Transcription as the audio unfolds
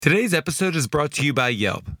Today's episode is brought to you by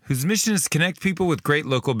Yelp, whose mission is to connect people with great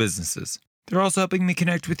local businesses. They're also helping me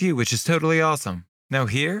connect with you, which is totally awesome. Now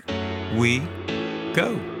here we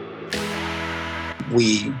go.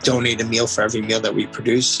 We donate a meal for every meal that we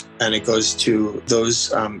produce, and it goes to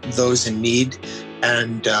those in need,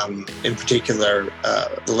 and in particular,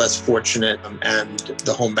 the less fortunate and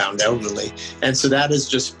the homebound elderly. And so that has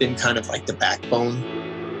just been kind of like the backbone.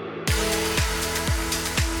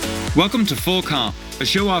 Welcome to Full Comp, a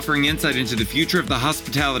show offering insight into the future of the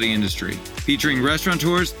hospitality industry, featuring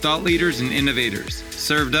restaurateurs, thought leaders, and innovators.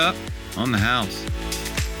 Served up on the house.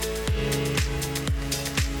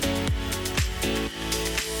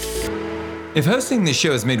 If hosting this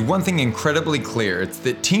show has made one thing incredibly clear, it's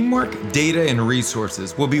that teamwork, data, and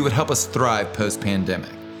resources will be what help us thrive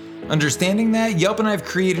post-pandemic. Understanding that, Yelp and I have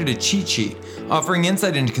created a cheat sheet offering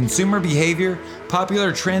insight into consumer behavior,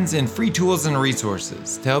 popular trends, and free tools and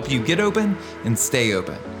resources to help you get open and stay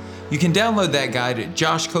open. You can download that guide at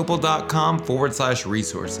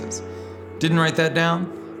joshkopel.com/resources. Didn't write that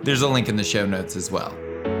down? There's a link in the show notes as well.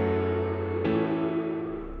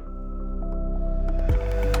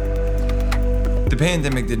 The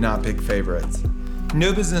pandemic did not pick favorites.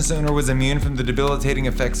 No business owner was immune from the debilitating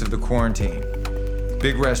effects of the quarantine.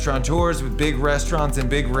 Big restaurateurs with big restaurants and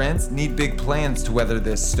big rents need big plans to weather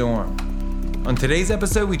this storm. On today's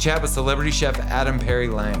episode, we chat with celebrity chef Adam Perry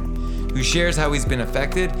Lang, who shares how he's been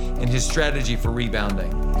affected and his strategy for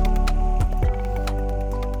rebounding.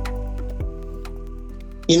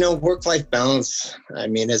 You know, work-life balance,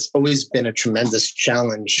 has always been a tremendous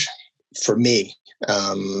challenge for me.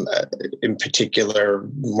 In particular,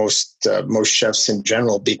 most chefs in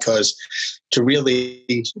general, because to really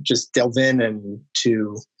just delve in and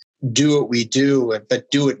to do what we do,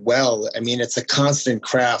 but do it well. It's a constant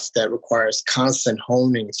craft that requires constant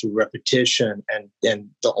honing through repetition. And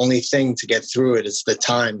the only thing to get through it is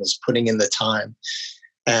putting in the time.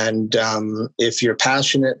 And if you're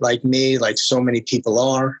passionate like me, like so many people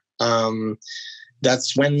are,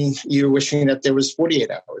 that's when you're wishing that there was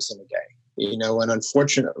 48 hours in a day. And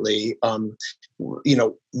unfortunately,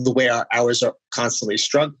 the way our hours are constantly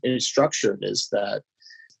structured is that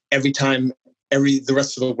every time the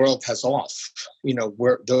rest of the world has off,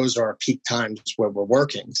 those are our peak times where we're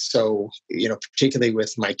working. So, particularly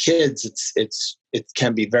with my kids, it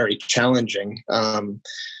can be very challenging.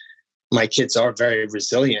 My kids are very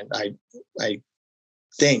resilient, I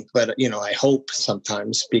think, but I hope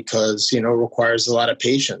sometimes, because it requires a lot of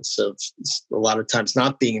patience of a lot of times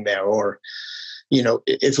not being there, or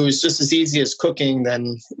if it was just as easy as cooking,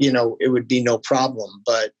 then it would be no problem,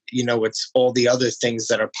 but it's all the other things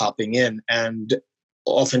that are popping in, and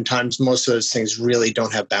oftentimes most of those things really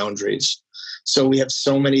don't have boundaries. So we have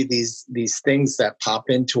so many of these things that pop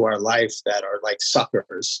into our life that are like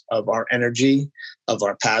suckers of our energy, of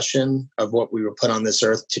our passion, of what we were put on this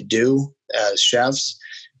earth to do as chefs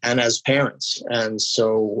and as parents. And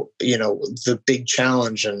so, the big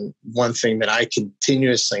challenge, and one thing that I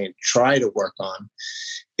continuously try to work on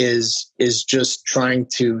is just trying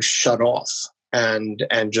to shut off and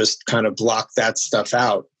just kind of block that stuff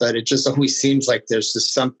out. But it just always seems like there's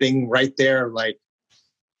just something right there, like,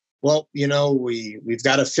 well, we've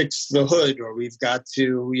got to fix the hood, or we've got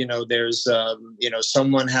to, there's,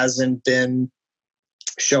 someone hasn't been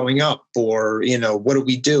showing up, or, what do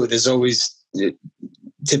we do? There's always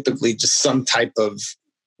typically just some type of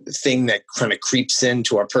thing that kind of creeps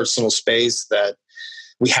into our personal space that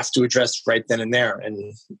we have to address right then and there.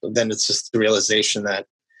 And then it's just the realization that,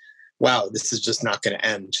 wow, this is just not going to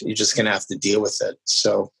end. You're just going to have to deal with it.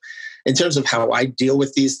 So in terms of how I deal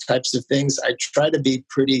with these types of things, I try to be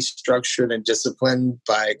pretty structured and disciplined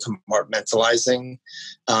by compartmentalizing.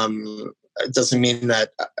 It doesn't mean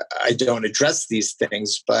that I don't address these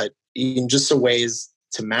things, but in just the ways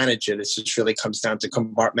to manage it, it just really comes down to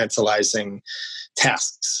compartmentalizing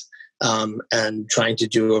tasks and trying to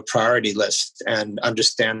do a priority list and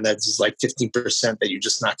understand that this is like 15% that you're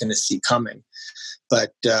just not going to see coming.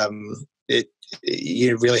 But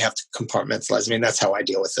you really have to compartmentalize. That's how I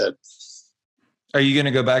deal with it. Are you going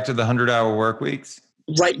to go back to the 100-hour work weeks?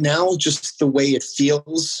 Right now, just the way it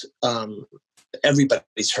feels,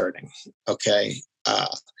 everybody's hurting. Okay.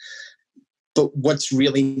 But what's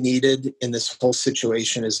really needed in this whole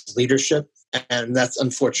situation is leadership. And that's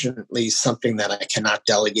unfortunately something that I cannot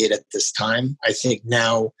delegate at this time. I think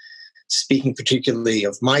now, speaking particularly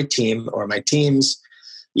of my team or my teams,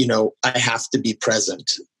 I have to be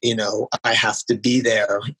present. I have to be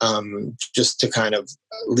there just to kind of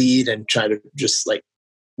lead and try to just, like,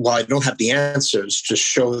 while I don't have the answers, just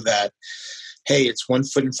show that, hey, it's one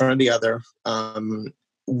foot in front of the other.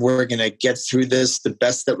 we're going to get through this the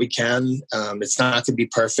best that we can. It's not going to be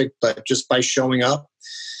perfect, but just by showing up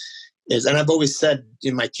and I've always said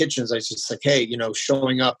in my kitchens, I was just like, hey,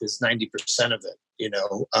 showing up is 90% of it,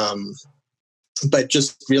 but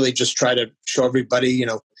just really just try to show everybody,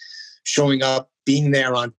 showing up, being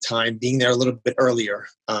there on time, being there a little bit earlier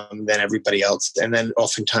than everybody else. And then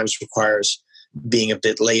oftentimes requires being a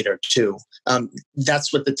bit later too.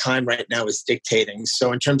 That's what the time right now is dictating.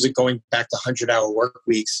 So in terms of going back to 100-hour work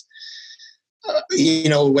weeks,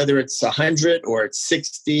 whether it's 100 or it's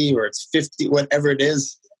 60 or it's 50, whatever it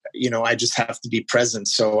is, I just have to be present.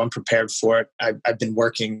 So I'm prepared for it. I've been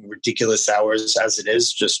working ridiculous hours as it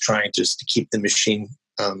is, just trying to keep the machine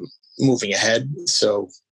moving ahead. So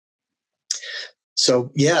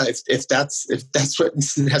yeah, if that's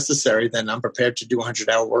what's necessary, then I'm prepared to do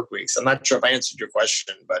 100-hour work weeks. I'm not sure if I answered your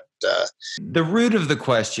question, but the root of the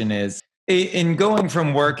question is in going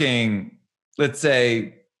from working, let's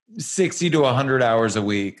say 60 to 100 hours a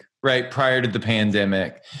week, right, prior to the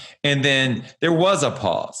pandemic, and then there was a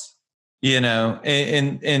pause, and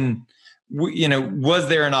was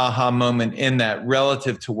there an aha moment in that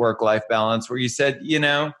relative to work-life balance where you said,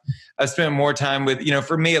 I spent more time with,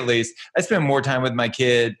 for me at least, I spent more time with my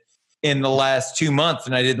kid in the last 2 months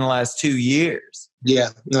than I did in the last 2 years. Yeah,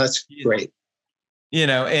 no, that's great.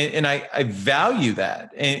 And I value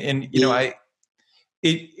that. And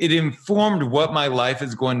it informed what my life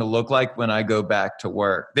is going to look like when I go back to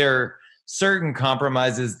work. There are certain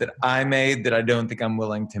compromises that I made that I don't think I'm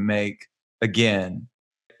willing to make again.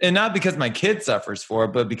 And not because my kid suffers for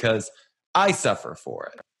it, but because I suffer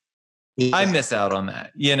for it. Yeah. I miss out on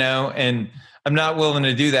that, and I'm not willing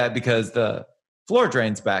to do that because the floor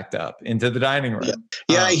drain's backed up into the dining room.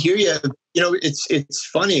 Yeah, I hear you. It's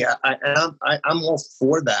funny. I'm all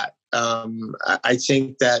for that. I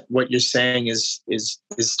think that what you're saying is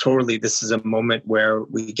totally, this is a moment where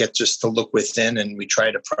we get just to look within and we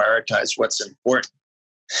try to prioritize what's important.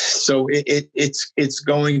 So it's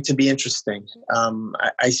going to be interesting.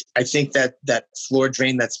 I think that floor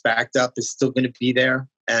drain that's backed up is still going to be there,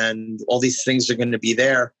 and all these things are going to be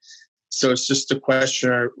there. So it's just a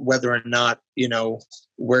question of whether or not,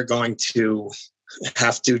 we're going to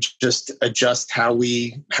have to just adjust how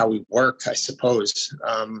we work, I suppose.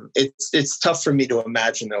 It's tough for me to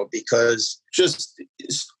imagine though, because just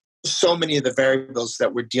so many of the variables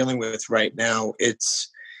that we're dealing with right now, it's,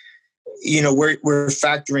 we're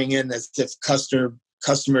factoring in as if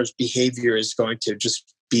customers' behavior is going to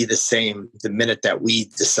just be the same the minute that we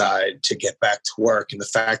decide to get back to work. And the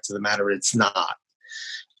fact of the matter, it's not.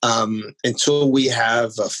 Until we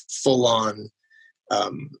have a full-on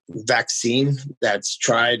vaccine that's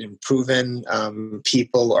tried and proven,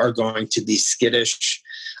 people are going to be skittish.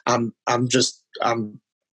 I mean,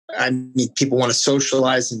 people want to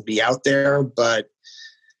socialize and be out there, but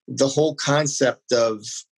the whole concept of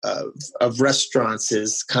restaurants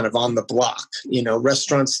is kind of on the block.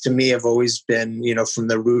 Restaurants to me have always been, from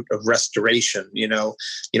the root of restoration, a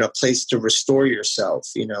place to restore yourself.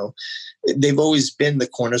 They've always been the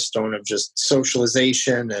cornerstone of just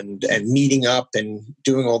socialization and meeting up and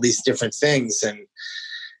doing all these different things.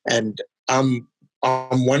 And I'm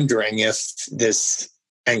wondering if this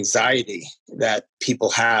anxiety that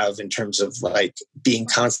people have in terms of like being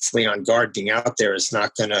constantly on guard, being out there, is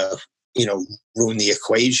not going to, ruin the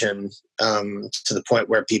equation to the point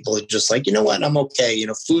where people are just like, what, I'm okay.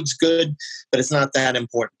 Food's good, but it's not that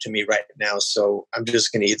important to me right now. So I'm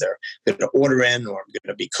just going to either going to order in or I'm going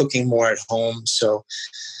to be cooking more at home. So,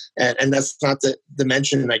 and that's not the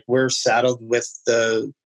mention, like we're saddled with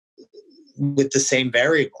the same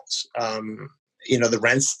variables. The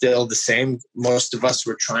rent's still the same. Most of us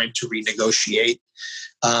were trying to renegotiate,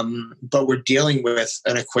 but we're dealing with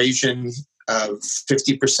an equation of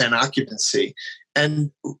 50% occupancy.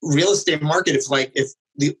 And real estate market, if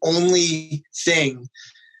the only thing,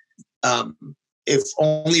 if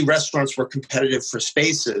only restaurants were competitive for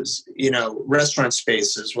spaces, restaurant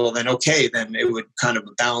spaces, well then okay, then it would kind of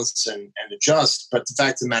balance and adjust. But the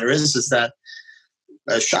fact of the matter is that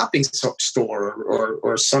a shopping store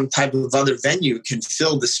or some type of other venue can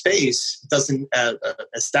fill the space.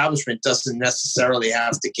 Establishment doesn't necessarily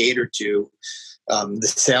have to cater to the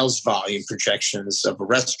sales volume projections of a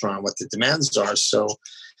restaurant, what the demands are. So,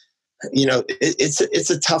 it's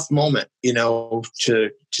a tough moment,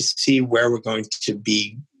 to see where we're going to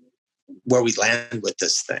be, where we land with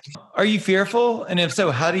this thing. Are you fearful? And if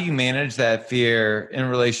so, how do you manage that fear in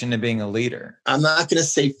relation to being a leader? I'm not going to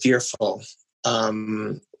say fearful.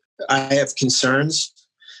 I have concerns.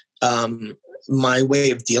 My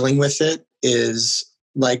way of dealing with it is,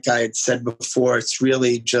 like I had said before, it's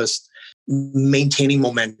really just maintaining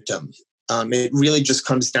momentum. It really just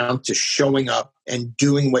comes down to showing up and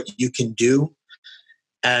doing what you can do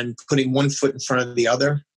and putting one foot in front of the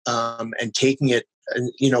other, and taking it.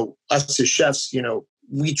 And, us as chefs,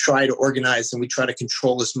 we try to organize and we try to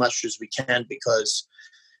control as much as we can, because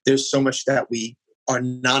there's so much that we are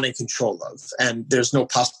not in control of, and there's no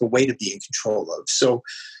possible way to be in control of. So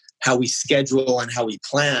how we schedule and how we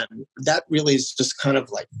plan, that really is just kind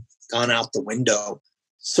of like gone out the window.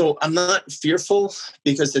 So I'm not fearful,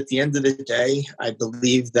 because at the end of the day, I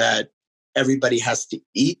believe that everybody has to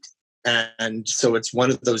eat. And so it's one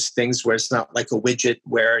of those things where it's not like a widget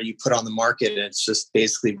where you put on the market and it's just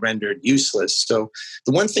basically rendered useless. So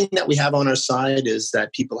the one thing that we have on our side is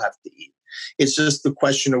that people have to eat. It's just the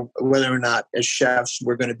question of whether or not as chefs,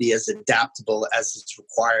 we're going to be as adaptable as is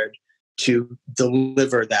required to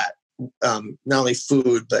deliver that. Not only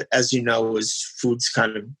food, but as you know, as food's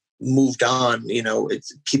kind of moved on,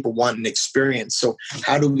 it's people want an experience. So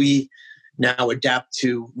how do we now adapt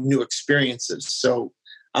to new experiences? So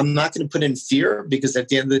I'm not going to put in fear, because at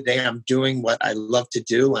the end of the day, I'm doing what I love to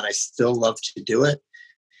do and I still love to do it.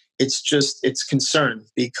 It's concern,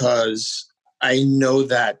 because I know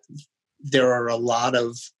that there are a lot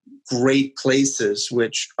of great places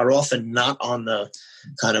which are often not on the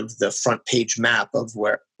kind of the front page map of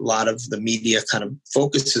where a lot of the media kind of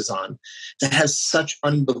focuses on, that has such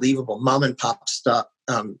unbelievable mom and pop stuff,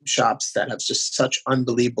 shops that have just such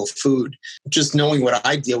unbelievable food. Just knowing what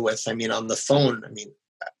I deal with, on the phone,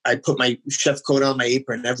 I put my chef coat on, my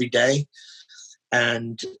apron every day,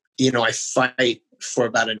 and I fight for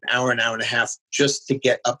about an hour and a half just to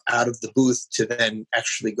get up out of the booth to then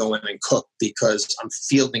actually go in and cook, because I'm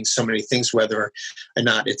fielding so many things, whether or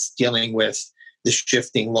not it's dealing with the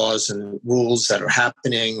shifting laws and rules that are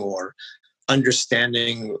happening, or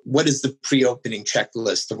understanding what is the pre-opening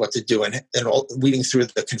checklist of what to do, and all, weeding through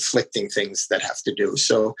the conflicting things that have to do.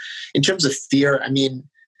 So in terms of fear,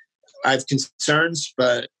 I have concerns,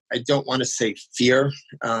 but I don't want to say fear.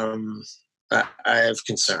 I have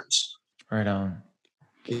concerns. Right on.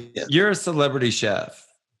 Yeah. You're a celebrity chef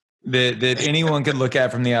that anyone could look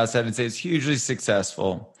at from the outside and say it's hugely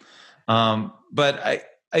successful. But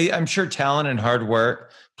I'm sure talent and hard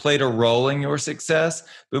work played a role in your success,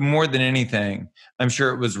 but more than anything, I'm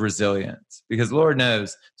sure it was resilience, because Lord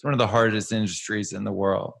knows it's one of the hardest industries in the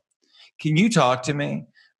world. Can you talk to me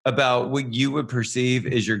about what you would perceive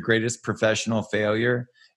as your greatest professional failure,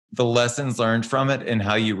 the lessons learned from it, and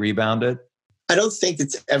how you rebounded? I don't think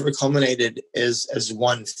it's ever culminated as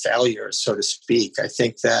one failure, so to speak. I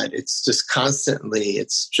think that it's just constantly,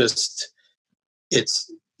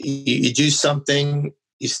 you do something,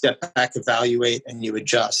 you step back, evaluate, and you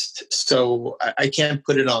adjust. So I can't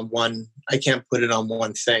put it on one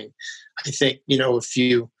thing. I think, if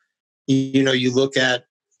you look at,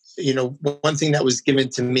 one thing that was given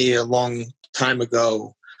to me a long time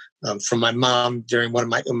ago from my mom during one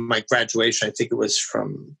of my graduation, I think it was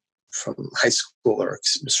from high school, or it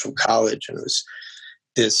was from college, and it was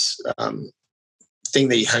this thing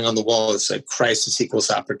that you hang on the wall. It's like crisis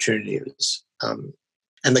equals opportunity.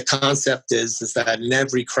 And the concept is that in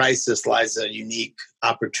every crisis lies a unique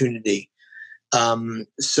opportunity.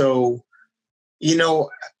 So,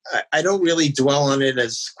 I don't really dwell on it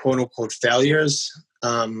as quote unquote failures.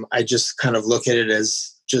 I just kind of look at it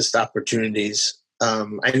as just opportunities.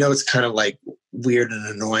 I know it's kind of like weird and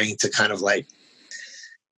annoying to kind of like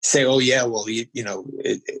say, oh yeah, well,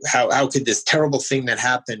 how could this terrible thing that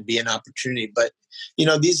happened be an opportunity? But,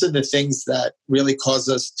 these are the things that really cause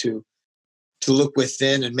us to look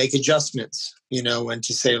within and make adjustments, and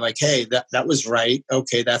to say like, hey, that was right.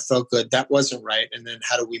 Okay, that felt good. That wasn't right. And then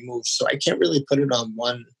how do we move? So I can't really put it on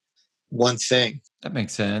one thing. That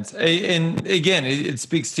makes sense. And again, it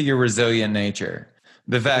speaks to your resilient nature.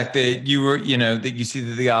 The fact that you were, that you see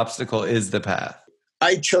that the obstacle is the path.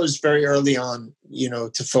 I chose very early on,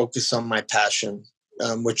 to focus on my passion,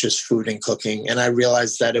 which is food and cooking. And I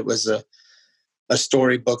realized that it was a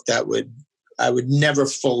storybook that I would never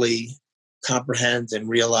fully comprehend and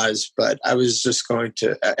realize, but I was just going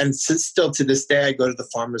to, and still to this day, I go to the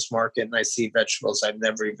farmer's market and I see vegetables I've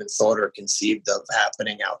never even thought or conceived of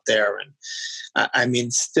happening out there.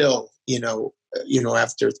 And still,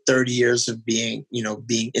 after 30 years of being in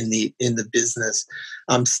the business,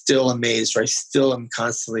 I'm still amazed, or I still am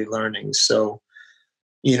constantly learning. So,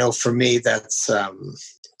 for me, that's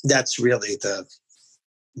really the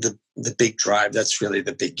big drive. That's really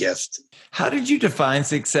the big gift. How did you define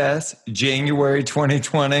success January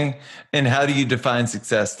 2020? And how do you define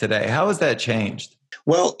success today? How has that changed?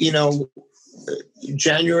 Well,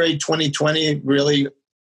 January 2020, really,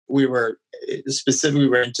 we were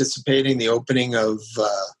anticipating the opening of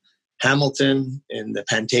Hamilton in the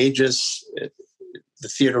Pantages, the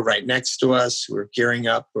theater right next to us. We're gearing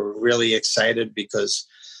up. We're really excited because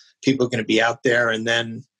people are going to be out there. And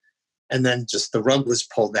then just the rug was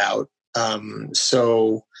pulled out.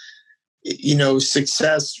 So,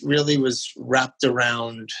 success really was wrapped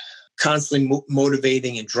around constantly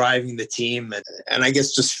motivating and driving the team. And I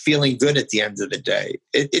guess just feeling good at the end of the day.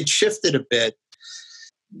 It shifted a bit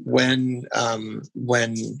when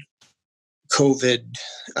COVID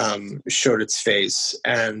showed its face.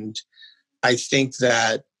 And I think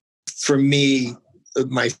that for me,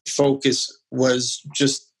 my focus was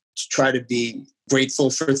just to try to be grateful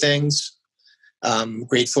for things,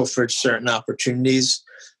 grateful for certain opportunities,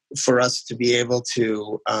 for us to be able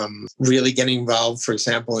to really get involved, for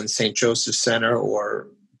example, in St. Joseph Center, or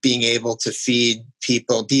being able to feed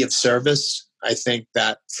people, be of service. I think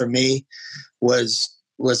that for me was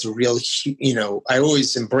a real, I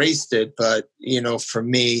always embraced it, but, for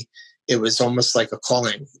me, it was almost like a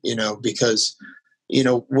calling, because,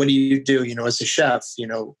 what do you do, as a chef,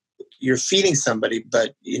 you're feeding somebody,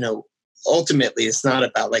 but, ultimately it's not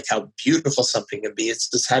about like how beautiful something can be. It's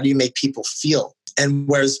just how do you make people feel? And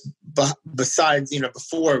whereas besides,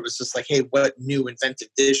 before it was just like, hey, what new inventive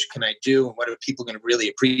dish can I do? And what are people going to really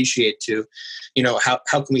appreciate too? How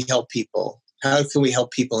can we help people? How can we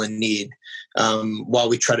help people in need while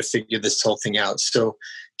we try to figure this whole thing out? So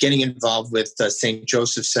getting involved with St.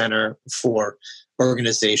 Joseph Center for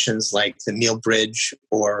organizations like the Meal Bridge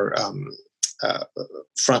or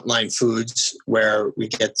Frontline Foods, where we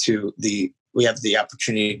have the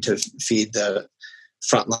opportunity to feed the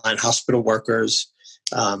frontline hospital workers,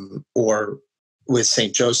 or with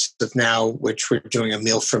St. Joseph now, which we're doing a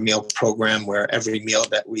meal for meal program where every meal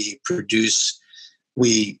that we produce,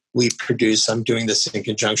 we produce. I'm doing this in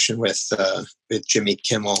conjunction with Jimmy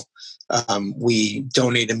Kimmel. We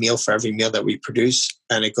donate a meal for every meal that we produce,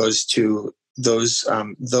 and it goes to those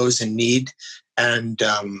in need, and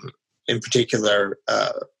in particular,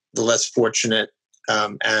 the less fortunate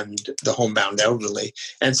and the homebound elderly.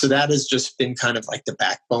 And so that has just been kind of like the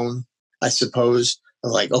backbone, I suppose,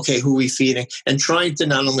 of like, okay, who are we feeding? And trying to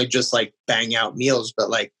not only just like bang out meals, but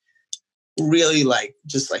like really like,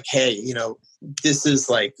 just like, hey, this is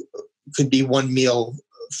like, could be one meal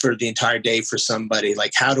for the entire day for somebody.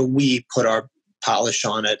 Like, how do we put our polish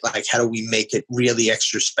on it? Like, how do we make it really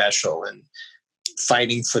extra special? And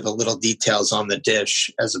fighting for the little details on the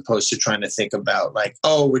dish, as opposed to trying to think about like,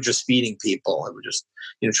 oh, we're just feeding people and we're just,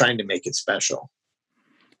 trying to make it special.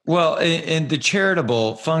 Well, and the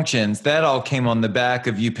charitable functions, that all came on the back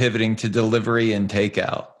of you pivoting to delivery and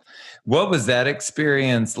takeout. What was that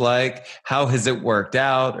experience like? How has it worked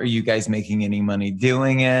out? Are you guys making any money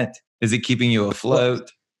doing it? Is it keeping you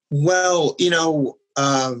afloat? Well,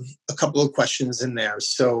 a couple of questions in there.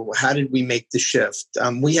 So how did we make the shift?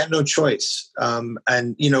 We had no choice. And,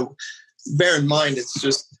 bear in mind, it's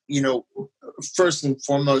just, first and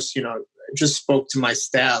foremost, I just spoke to my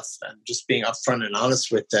staff and just being upfront and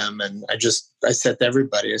honest with them. And I said to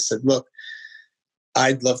everybody, I said, look,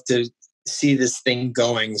 I'd love to see this thing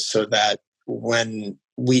going so that when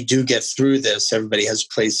we do get through this, everybody has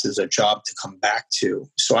places, a job to come back to.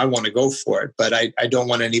 So I want to go for it, but I don't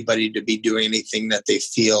want anybody to be doing anything that they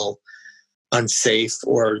feel unsafe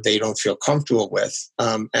or they don't feel comfortable with.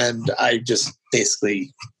 And I just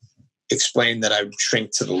basically explained that I would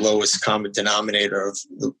shrink to the lowest common denominator of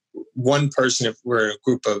the one person. If we're a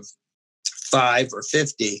group of 5 or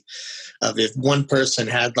 50, if one person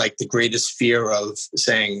had like the greatest fear of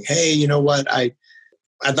saying, hey, you know what, I'd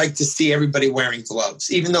like to see everybody wearing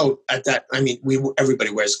gloves, even though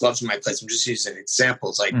everybody wears gloves in my place. I'm just using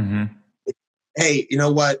examples like, hey, you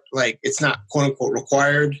know what? Like, it's not quote unquote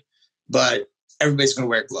required, but everybody's going to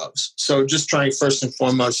wear gloves. So just trying first and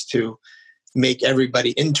foremost to make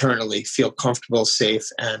everybody internally feel comfortable, safe.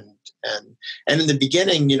 And in the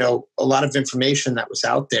beginning, a lot of information that was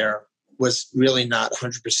out there was really not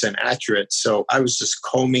 100% accurate. So I was just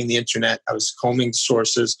combing the internet. I was combing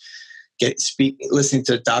sources, listening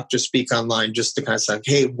to doctors speak online, just to kind of say,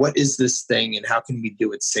 hey, what is this thing and how can we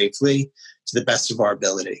do it safely to the best of our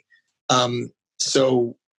ability?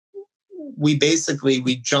 So we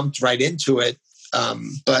jumped right into it.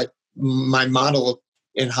 But my model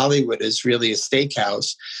in Hollywood is really a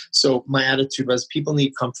steakhouse. So my attitude was people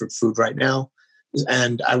need comfort food right now.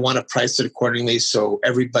 And I want to price it accordingly so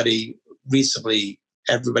everybody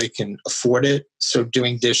can afford it. So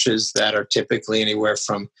doing dishes that are typically anywhere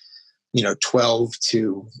from 12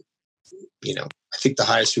 to, I think the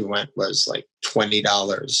highest we went was like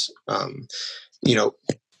 $20,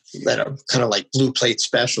 that are kind of like blue plate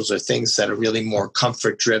specials or things that are really more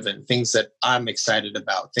comfort driven, things that I'm excited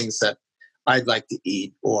about, things that I'd like to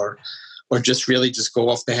eat, or just really just go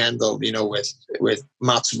off the handle, with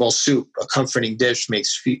matzo ball soup, a comforting dish,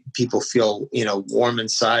 makes people feel, warm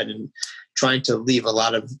inside, and trying to leave a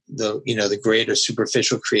lot of the greater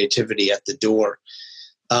superficial creativity at the door.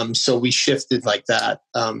 So we shifted like that.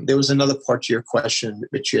 There was another part to your question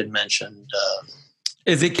which you had mentioned.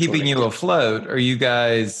 Is it keeping you afloat? Are you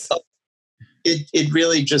guys? It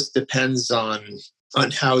really just depends on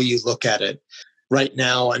how you look at it. Right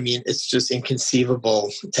now, I mean, it's just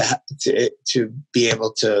inconceivable to be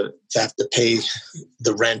able to have to pay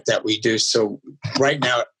the rent that we do. So right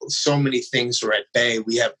now, so many things are at bay.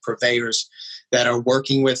 We have purveyors that are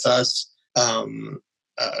working with us to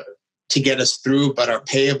get us through, but our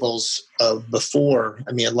payables of before,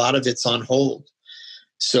 I mean, a lot of it's on hold.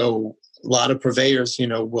 So a lot of purveyors,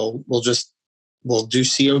 will do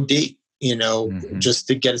COD, just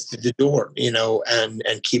to get us to the door, and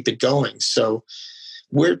keep it going. So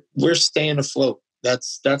we're staying afloat.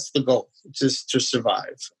 That's the goal, just to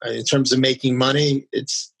survive. In terms of making money,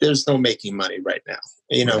 there's no making money right now.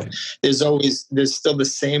 Right. There's still the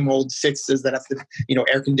same old fixes that have to,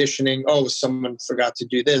 air conditioning. Oh, someone forgot to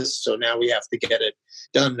do this, so now we have to get it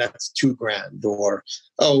done. That's $2,000. Or,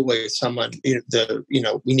 oh wait, someone, we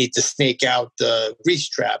need to snake out the grease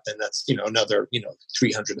trap, and that's another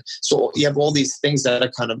 $300. So you have all these things that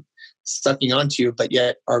are kind of sucking onto you, but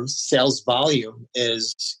yet our sales volume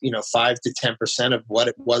is 5 to 10% of what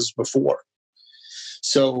it was before.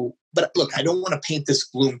 So, but look, I don't want to paint this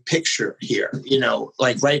gloom picture here.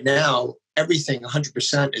 Like right now, everything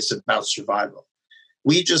 100% is about survival.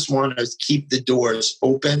 We just want to keep the doors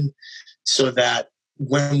open so that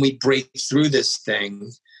when we break through this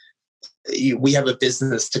thing, we have a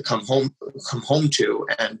business to come home to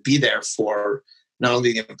and be there for not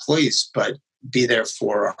only the employees, but be there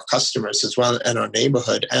for our customers as well, and our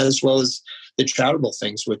neighborhood, as well as the charitable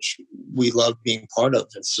things, which we love being part of.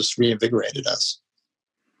 It's just reinvigorated us.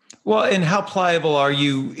 Well, and how pliable are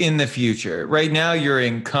you in the future? Right now, you're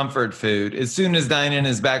in comfort food. As soon as dine-in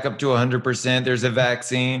is back up to 100%, there's a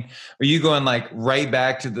vaccine. Are you going like right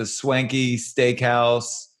back to the swanky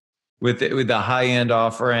steakhouse with the high-end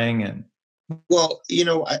offering? And well,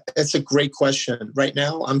 it's a great question. Right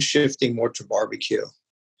now, I'm shifting more to barbecue.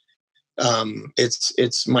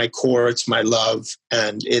 It's my core, it's my love,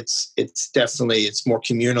 and it's definitely, it's more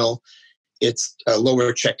communal. It's a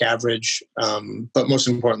lower check average, but most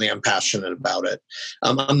importantly, I'm passionate about it.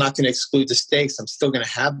 I'm not going to exclude the steaks. I'm still going to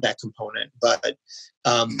have that component, but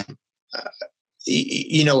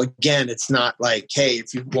again, it's not like, hey,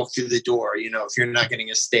 if you walk through the door, if you're not getting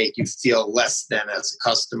a steak, you feel less than as a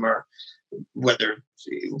customer, whether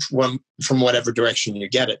from whatever direction you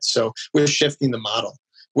get it. So we're shifting the model.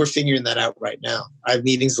 We're figuring that out right now. I have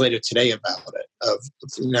meetings later today about it. Of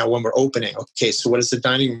now when we're opening, okay, so what does the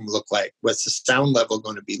dining room look like? What's the sound level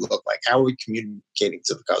going to look like? How are we communicating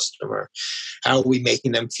to the customer? How are we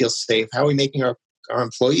making them feel safe? How are we making our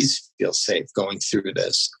employees feel safe going through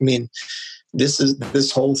this? I mean,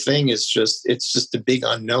 this whole thing is just a big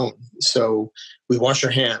unknown. So we wash our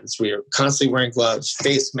hands. We are constantly wearing gloves,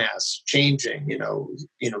 face masks, changing.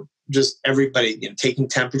 Just everybody taking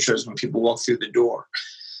temperatures when people walk through the door.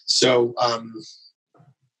 So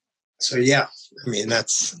yeah, I mean,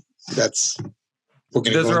 that's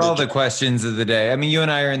those are all the questions of the day. I mean, you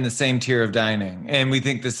and I are in the same tier of dining, and we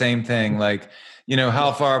think the same thing. Like,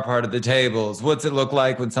 how far apart are the tables? What's it look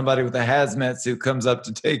like when somebody with a hazmat suit comes up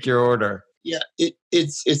to take your order? Yeah,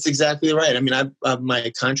 it's exactly right. I mean, I've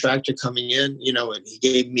my contractor coming in, and he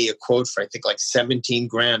gave me a quote for I think like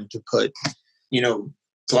 $17,000 to put,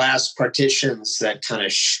 glass partitions that kind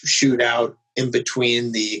of shoot out in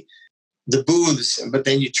between the booths. But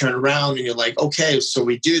then you turn around and you're like, okay, so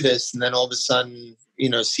we do this. And then all of a sudden,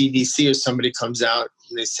 CDC or somebody comes out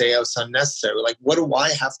and they say, oh, it's unnecessary. We're like, what do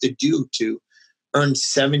I have to do to earn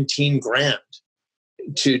 $17,000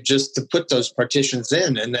 to put those partitions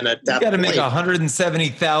in? And then at that point, you got to make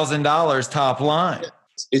 $170,000 top line.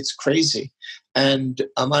 It's crazy. And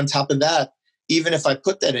on top of that, even if I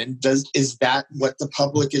put that in, is that what the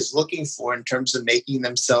public is looking for in terms of making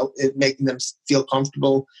them feel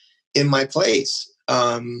comfortable in my place?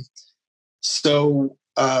 Yeah,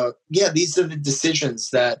 these are the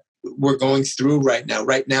decisions that we're going through right now.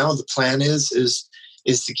 Right now, the plan is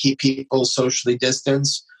to keep people socially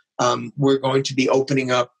distanced. We're going to be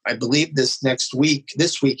opening up, I believe, this week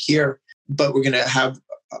here, but we're going to have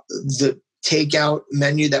the takeout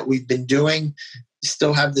menu that we've been doing.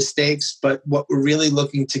 Still have the steaks, but what we're really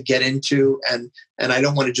looking to get into, and I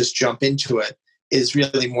don't want to just jump into it, is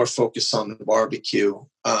really more focused on the barbecue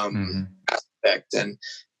aspect, and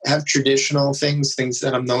have traditional things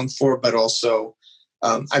that I'm known for, but also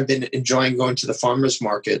I've been enjoying going to the farmers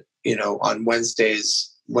market, on Wednesdays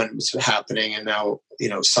when it was happening, and now,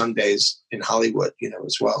 Sundays in Hollywood,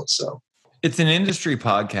 as well. So it's an industry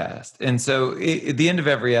podcast. And so at the end of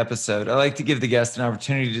every episode, I like to give the guest an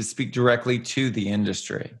opportunity to speak directly to the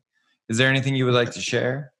industry. Is there anything you would like to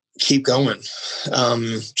share? Keep going.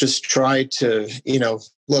 Just try to,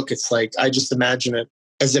 look, it's like, I just imagine it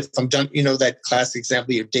as if I'm done, that classic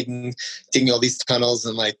example, you're digging all these tunnels,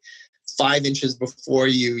 and like 5 inches before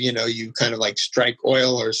you kind of like strike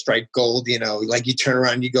oil or strike gold, like you turn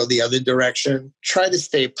around, you go the other direction. Try to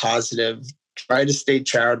stay positive, try to stay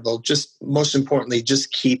charitable. Just most importantly,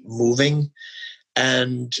 just keep moving.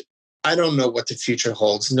 And I don't know what the future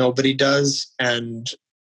holds. Nobody does. And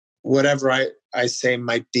whatever I say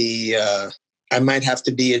might be, I might have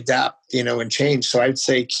to be adapt, and change. So I'd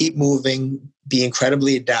say keep moving, be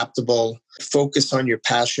incredibly adaptable, focus on your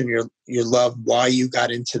passion, your love, why you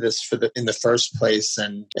got into this in the first place.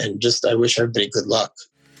 And just, I wish everybody good luck.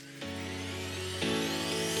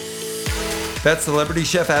 That's celebrity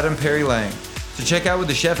chef Adam Perry Lang. To check out what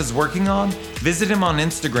the chef is working on, visit him on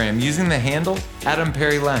Instagram using the handle Adam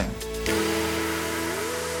Perry Lang.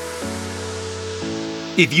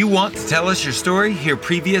 If you want to tell us your story, hear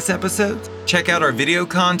previous episodes, check out our video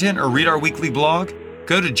content, or read our weekly blog,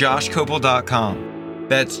 go to joshkopel.com.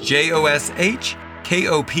 That's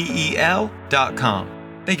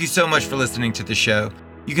JOSHKOPEL.com. Thank you so much for listening to the show.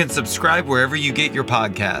 You can subscribe wherever you get your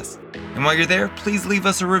podcasts. And while you're there, please leave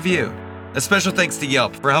us a review. A special thanks to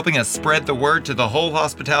Yelp for helping us spread the word to the whole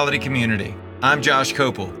hospitality community. I'm Josh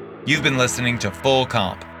Kopel. You've been listening to Full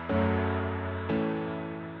Comp.